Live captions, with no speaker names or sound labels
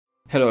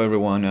Hello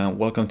everyone and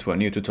welcome to a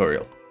new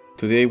tutorial.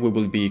 Today we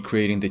will be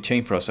creating the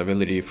Chain Frost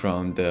ability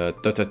from the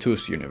Dota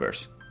 2's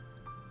universe.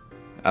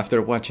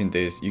 After watching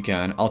this, you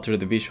can alter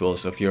the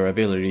visuals of your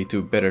ability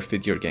to better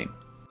fit your game.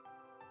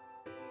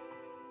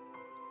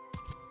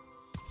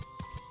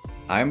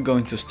 I am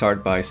going to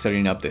start by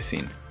setting up the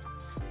scene.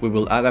 We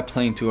will add a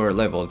plane to our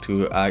level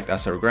to act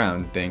as our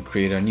ground, then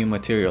create a new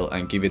material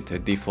and give it the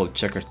default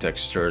checker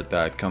texture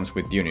that comes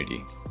with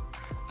Unity.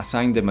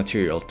 Assign the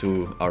material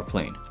to our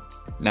plane.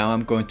 Now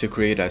I'm going to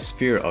create a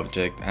sphere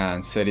object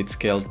and set its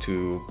scale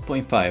to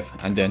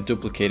 0.5 and then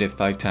duplicate it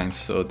 5 times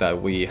so that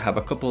we have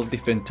a couple of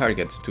different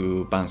targets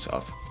to bounce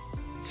off.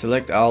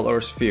 Select all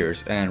our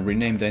spheres and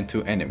rename them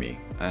to enemy,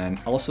 and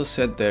also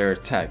set their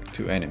tag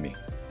to enemy.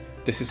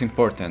 This is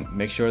important,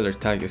 make sure their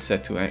tag is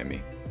set to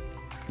enemy.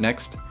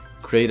 Next,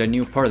 create a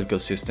new particle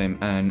system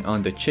and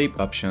on the shape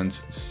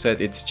options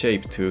set its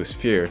shape to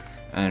sphere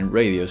and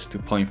radius to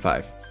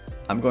 0.5.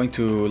 I'm going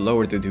to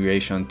lower the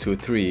duration to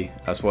 3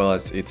 as well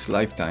as its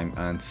lifetime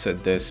and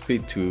set the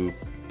speed to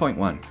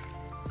 0.1.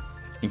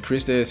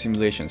 Increase the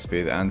simulation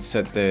speed and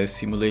set the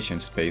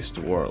simulation space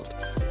to world.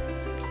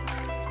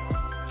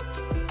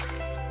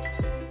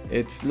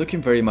 It's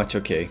looking very much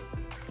okay.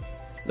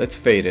 Let's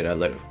fade it a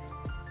little.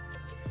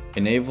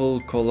 Enable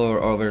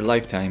color over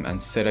lifetime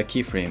and set a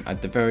keyframe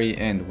at the very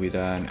end with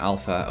an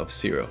alpha of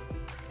 0.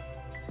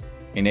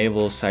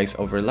 Enable size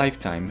over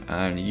lifetime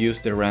and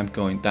use the ramp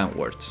going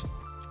downwards.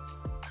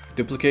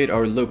 Duplicate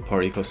our loop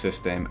particle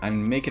system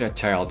and make it a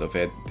child of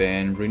it,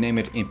 then rename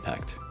it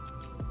Impact.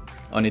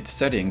 On its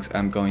settings,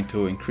 I'm going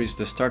to increase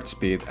the start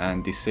speed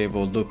and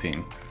disable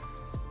looping.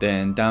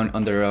 Then down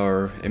under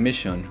our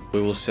emission,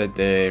 we will set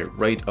the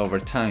rate over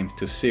time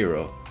to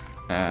 0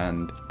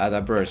 and add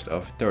a burst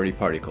of 30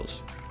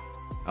 particles.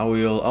 I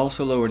will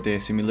also lower the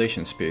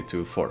simulation speed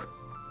to 4.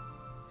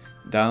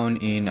 Down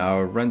in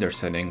our render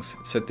settings,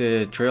 set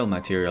the trail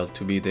material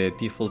to be the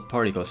default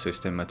particle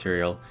system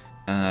material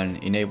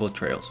and enable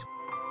trails.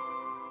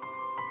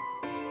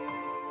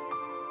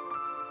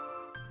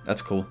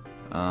 That's cool.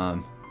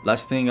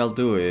 Last thing I'll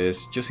do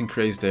is just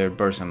increase the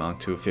burst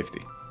amount to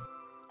 50.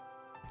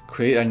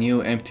 Create a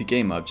new empty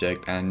game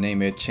object and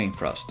name it Chain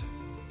Frost.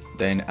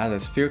 Then add a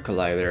sphere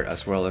collider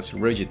as well as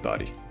rigid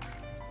body.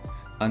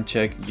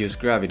 Uncheck use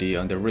gravity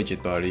on the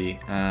rigid body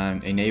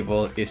and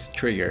enable its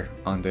trigger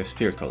on the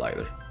sphere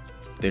collider.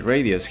 The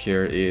radius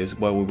here is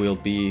what we will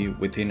be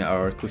within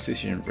our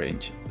acquisition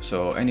range,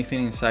 so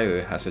anything inside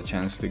it has a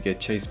chance to get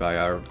chased by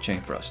our Chain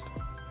Frost.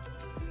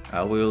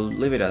 I will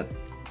leave it at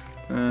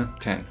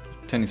 10.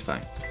 10 is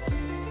fine.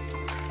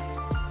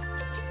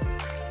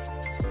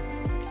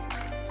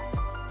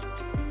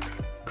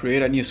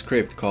 Create a new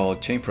script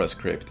called Chain Frost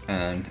script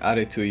and add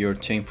it to your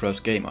Chain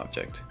Frost game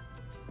object.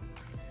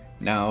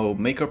 Now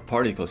make our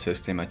particle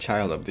system a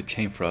child of the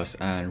Chain Frost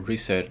and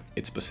reset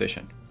its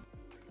position.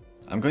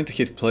 I'm going to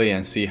hit play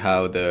and see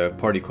how the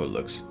particle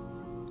looks.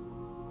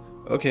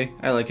 Okay,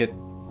 I like it.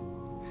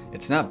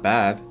 It's not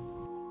bad.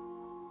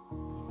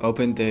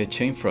 Open the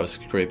Chain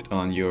Frost script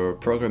on your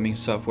programming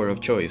software of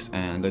choice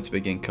and let's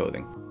begin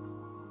coding.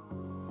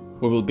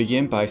 We will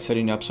begin by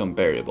setting up some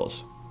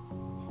variables.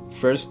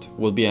 First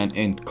will be an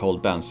int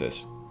called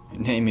bounces.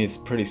 Name is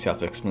pretty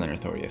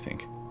self-explanatory, I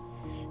think.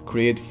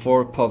 Create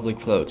 4 public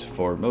floats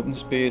for movement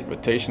speed,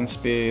 rotation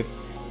speed,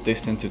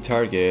 distance to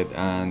target,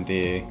 and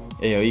the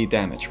AoE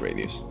damage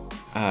radius.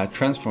 A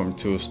transform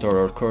to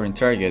store our current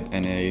target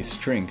and a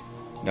string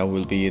that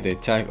will be the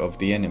tag of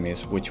the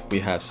enemies which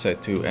we have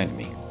set to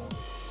enemy.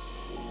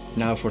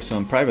 Now for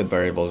some private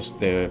variables,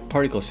 the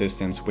particle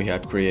systems we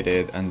have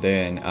created and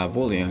then a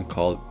boolean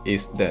called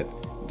isDead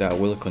that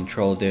will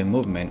control the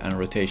movement and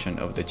rotation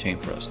of the Chain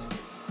Frost.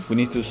 We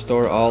need to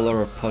store all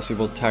our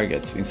possible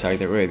targets inside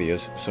the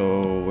radius,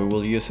 so we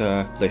will use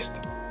a list.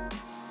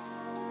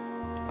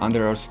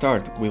 Under our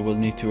start, we will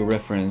need to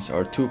reference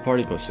our 2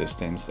 particle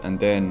systems and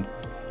then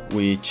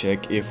we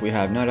check if we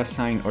have not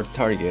assigned our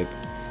target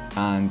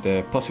and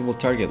the possible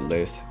target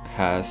list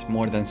has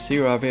more than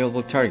 0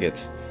 available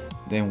targets,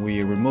 then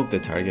we remove the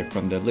target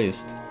from the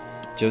list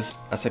just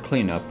as a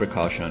cleanup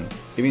precaution,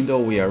 even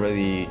though we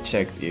already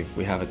checked if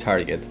we have a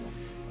target.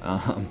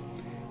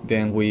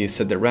 Then we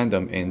set the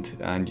random int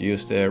and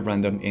use the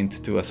random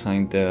int to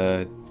assign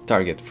the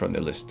target from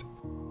the list.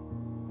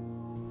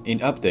 In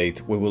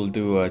update, we will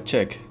do a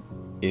check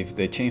if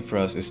the Chain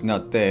Frost is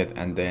not dead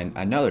and then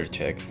another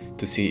check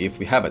to see if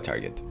we have a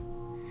target.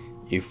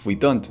 If we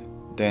don't,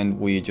 then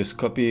we just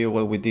copy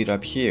what we did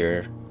up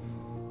here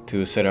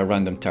to set a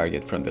random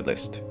target from the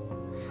list.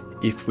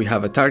 If we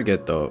have a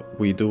target though,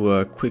 we do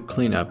a quick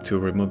cleanup to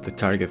remove the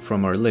target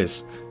from our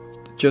list,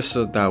 just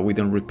so that we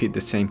don't repeat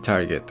the same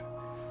target.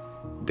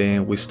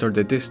 Then we store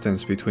the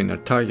distance between our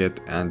target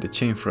and the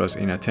Chain Frost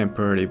in a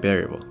temporary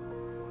variable.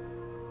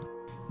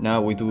 Now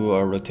we do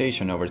our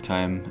rotation over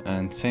time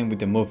and same with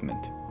the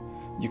movement.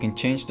 You can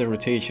change the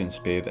rotation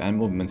speed and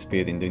movement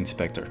speed in the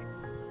inspector.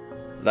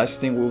 Last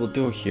thing we will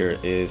do here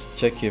is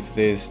check if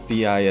this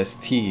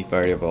dist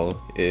variable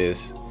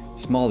is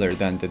smaller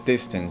than the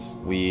distance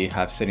we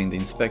have set in the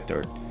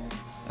inspector.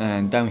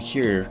 And down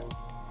here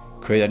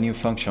create a new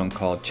function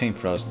called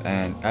chainFrost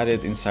and add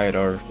it inside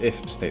our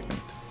if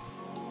statement.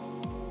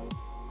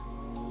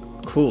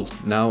 Cool,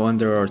 now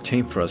under our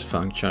chainFrost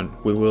function,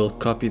 we will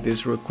copy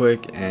this real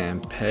quick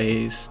and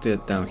paste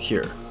it down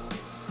here.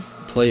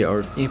 Play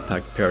our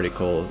impact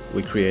particle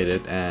we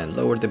created and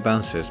lower the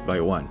bounces by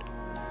 1.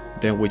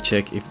 Then we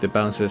check if the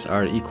bounces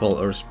are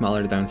equal or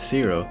smaller than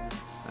 0,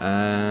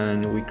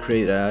 and we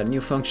create a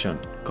new function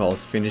called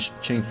finish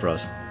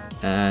chainFrost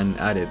and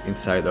add it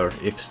inside our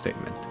if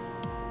statement.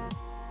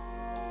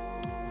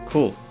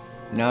 Cool.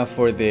 Now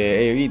for the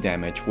AoE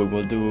damage, we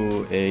will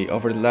do a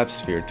overlap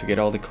sphere to get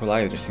all the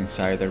colliders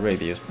inside the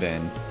radius,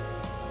 then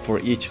for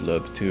each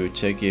loop to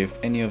check if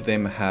any of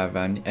them have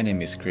an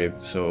enemy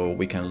script so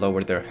we can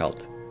lower their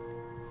health.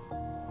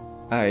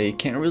 I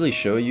can't really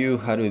show you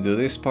how to do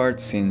this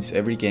part since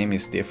every game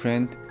is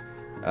different.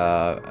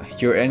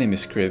 Your enemy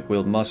script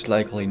will most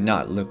likely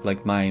not look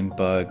like mine,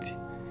 but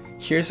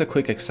here's a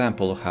quick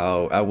example of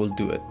how I will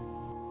do it.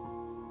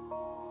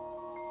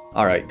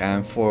 Alright,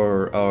 and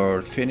for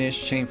our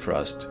finish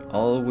chainFrost,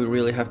 all we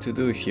really have to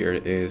do here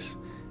is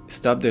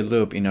stop the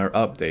loop in our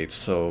update,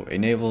 so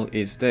enable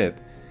is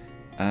dead,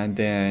 and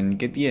then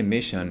get the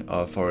emission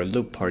of our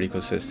loop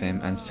particle system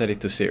and set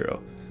it to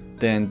 0.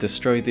 Then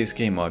destroy this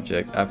game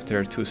object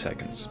after 2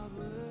 seconds.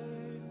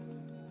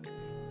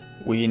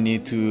 We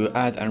need to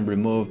add and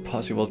remove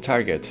possible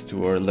targets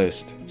to our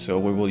list, so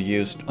we will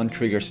use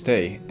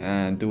onTriggerStay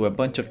and do a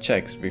bunch of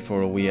checks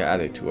before we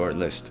add it to our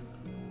list.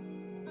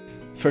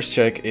 First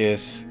check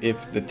is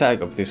if the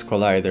tag of this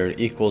collider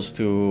equals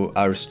to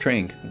our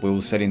string we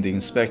will set in the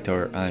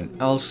inspector,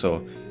 and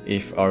also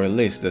if our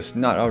list does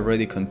not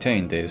already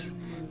contain this,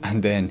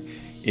 and then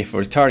if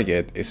our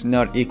target is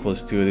not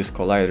equals to this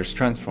collider's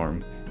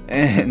transform,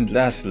 and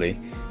lastly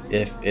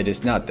if it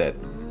is not dead.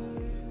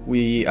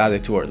 We add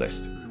it to our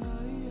list.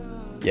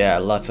 Yeah,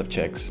 lots of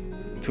checks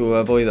to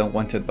avoid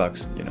unwanted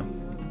bugs, you know.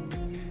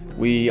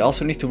 We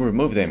also need to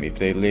remove them if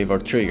they leave our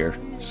trigger,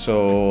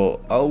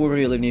 so all we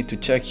really need to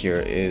check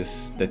here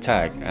is the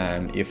tag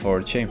and if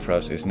our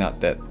chainFrost is not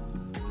dead.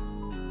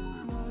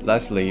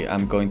 Lastly,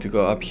 I'm going to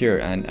go up here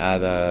and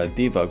add a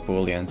debug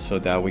boolean so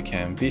that we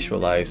can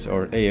visualize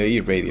our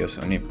AoE radius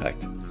on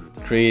impact.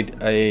 Create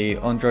a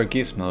onDraw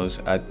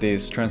gizmos at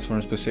this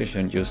transforms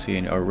position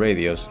using our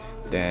radius,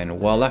 then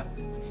voila,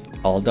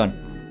 all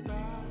done.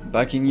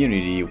 Back in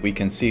Unity we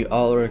can see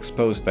all our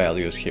exposed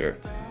values here.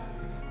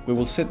 We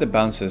will set the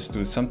bounces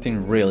to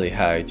something really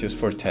high just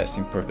for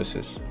testing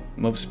purposes.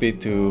 Move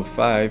speed to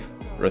 5,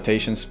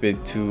 rotation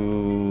speed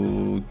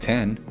to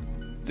 10,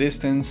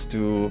 distance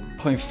to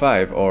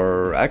 0.5,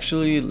 or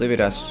actually leave it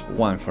as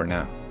 1 for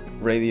now.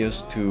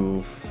 Radius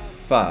to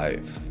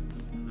 5.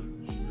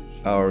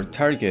 Our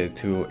target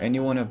to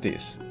any one of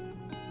these.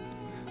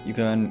 You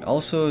can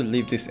also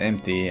leave this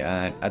empty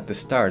and at the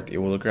start it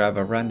will grab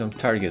a random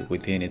target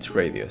within its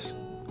radius.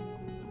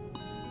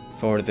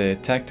 For the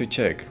tag to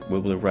check, we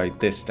will write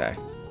this tag.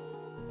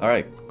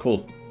 Alright,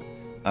 cool.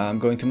 I'm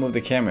going to move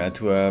the camera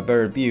to a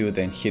better view,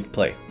 then hit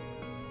play.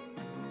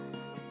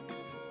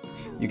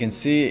 You can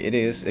see it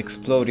is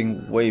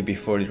exploding way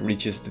before it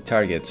reaches the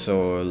target,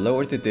 so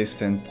lower the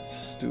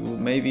distance to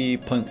maybe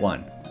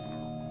 0.1.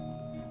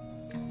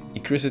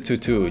 Increase it to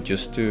 2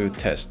 just to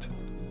test.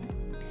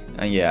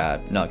 And yeah,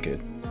 not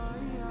good.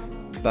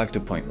 Back to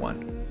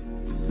 0.1.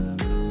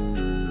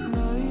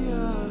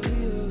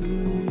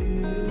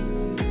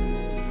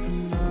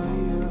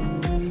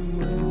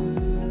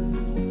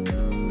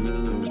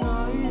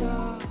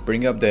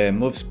 Bring up the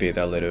move speed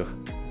a little.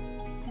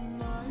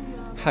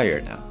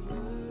 Higher now.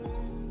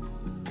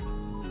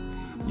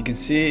 You can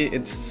see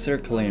it's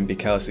circling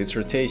because its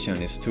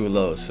rotation is too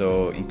low,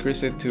 so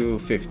increase it to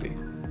 50.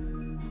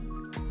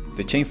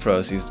 The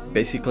chainFrost is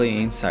basically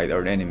inside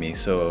our enemy,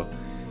 so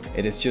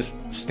it is just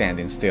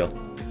standing still.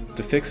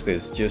 To fix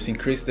this, just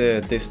increase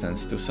the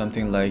distance to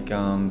something like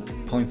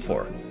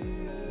 0.4.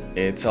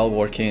 It's all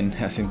working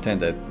as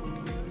intended.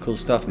 Cool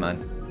stuff,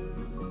 man.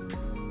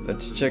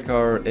 Let's check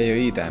our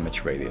AoE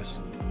damage radius.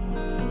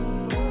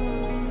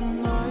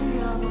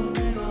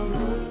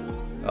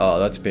 Oh,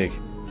 that's big.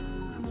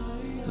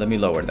 Let me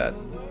lower that.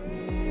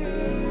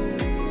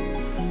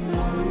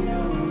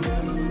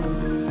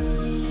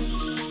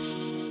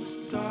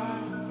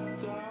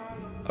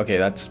 Okay,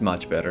 that's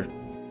much better.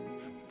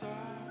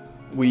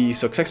 We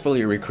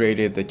successfully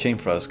recreated the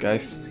chainFrost,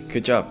 guys.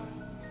 Good job.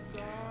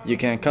 You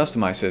can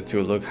customize it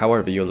to look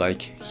however you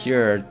like.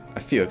 Here are a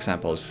few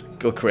examples.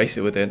 Go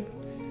crazy with it.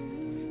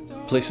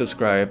 Please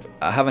subscribe.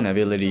 I have an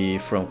ability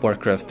from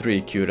Warcraft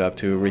 3 queued up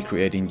to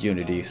recreate in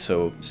Unity,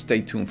 so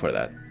stay tuned for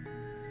that.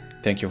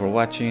 Thank you for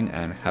watching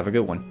and have a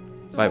good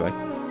one. Bye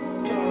bye.